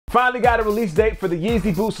Finally got a release date for the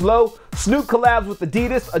Yeezy Boost Low, Snoop collabs with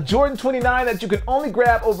Adidas, a Jordan 29 that you can only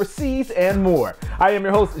grab overseas, and more. I am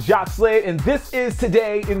your host, Jacques Slade, and this is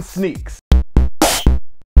Today in Sneaks.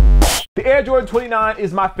 The Air Jordan 29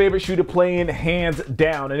 is my favorite shoe to play in, hands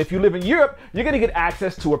down. And if you live in Europe, you're going to get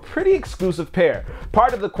access to a pretty exclusive pair.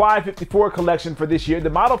 Part of the Quad 54 collection for this year, the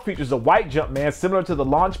model features a white Jumpman similar to the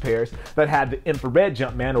launch pairs that had the infrared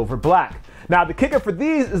Jumpman over black. Now, the kicker for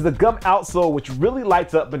these is the gum outsole, which really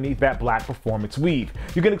lights up beneath that black performance weave.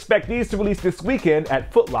 You can expect these to release this weekend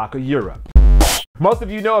at Foot Locker Europe. Most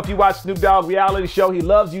of you know if you watch Snoop Dogg's reality show, he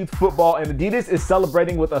loves youth football, and Adidas is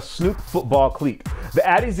celebrating with a Snoop football cleat. The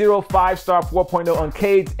Adi 5-star 4.0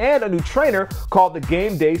 Uncaged and a new trainer called the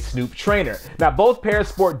Game Day Snoop Trainer. Now, both pairs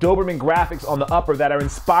sport Doberman graphics on the upper that are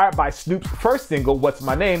inspired by Snoop's first single, What's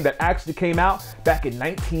My Name, that actually came out back in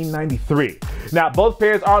 1993. Now, both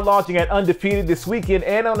pairs are launching at Undefeated this weekend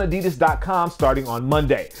and on Adidas.com starting on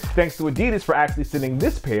Monday. Thanks to Adidas for actually sending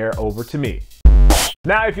this pair over to me.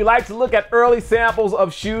 Now, if you like to look at early samples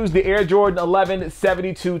of shoes, the Air Jordan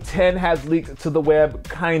 11/7210 has leaked to the web,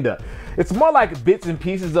 kinda. It's more like bits and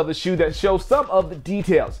pieces of the shoe that show some of the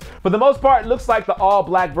details. For the most part, it looks like the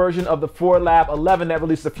all-black version of the 4Lab 11 that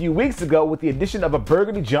released a few weeks ago with the addition of a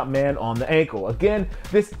burgundy Jumpman on the ankle. Again,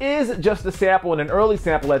 this is just a sample and an early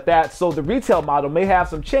sample at that, so the retail model may have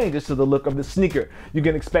some changes to the look of the sneaker. You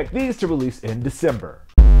can expect these to release in December.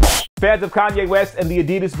 Fans of Kanye West and the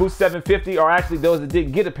Adidas Boost 750, or actually those that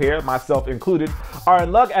didn't get a pair, myself included, are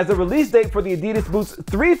in luck as the release date for the Adidas Boost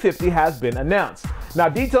 350 has been announced. Now,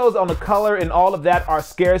 details on the color and all of that are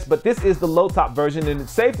scarce, but this is the low top version and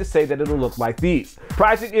it's safe to say that it'll look like these.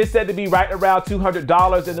 Pricing is said to be right around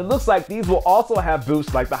 $200, and it looks like these will also have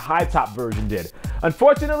boosts like the high top version did.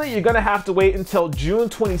 Unfortunately, you're gonna have to wait until June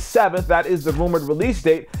 27th, that is the rumored release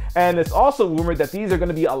date, and it's also rumored that these are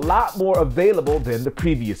gonna be a lot more available than the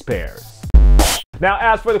previous pairs. Now,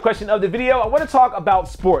 as for the question of the video, I want to talk about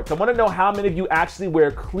sports. I want to know how many of you actually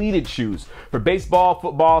wear cleated shoes for baseball,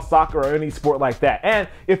 football, soccer, or any sport like that. And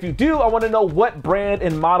if you do, I want to know what brand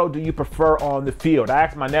and model do you prefer on the field. I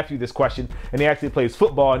asked my nephew this question, and he actually plays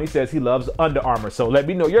football, and he says he loves Under Armour. So let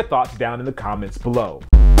me know your thoughts down in the comments below.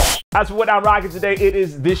 As for what I'm rocking today, it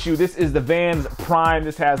is this shoe. This is the Vans Prime.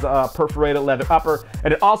 This has a perforated leather upper,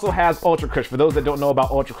 and it also has Ultra Cush. For those that don't know about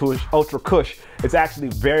Ultra Cush, it's actually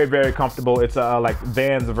very, very comfortable. It's like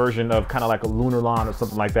Vans version of kind of like a Lunar Lawn or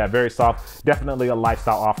something like that. Very soft, definitely a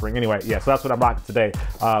lifestyle offering. Anyway, yeah, so that's what I'm rocking today,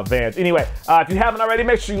 Vans. Anyway, if you haven't already,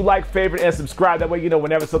 make sure you like, favorite, and subscribe. That way you know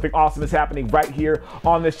whenever something awesome is happening right here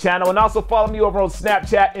on this channel. And also follow me over on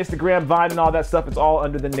Snapchat, Instagram, Vine, and all that stuff. It's all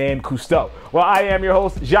under the name Kustoo. Well, I am your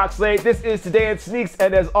host, Jacques Slade. This is Today in Sneaks,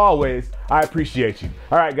 and as always, I appreciate you.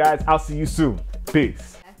 All right, guys, I'll see you soon.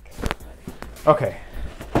 Peace. Okay.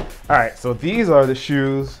 All right, so these are the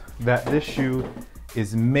shoes that this shoe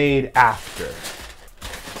is made after.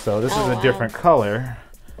 So this is a different color.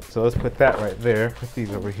 So let's put that right there. Put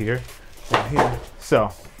these over here. Right here.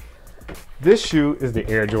 So this shoe is the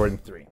Air Jordan 3.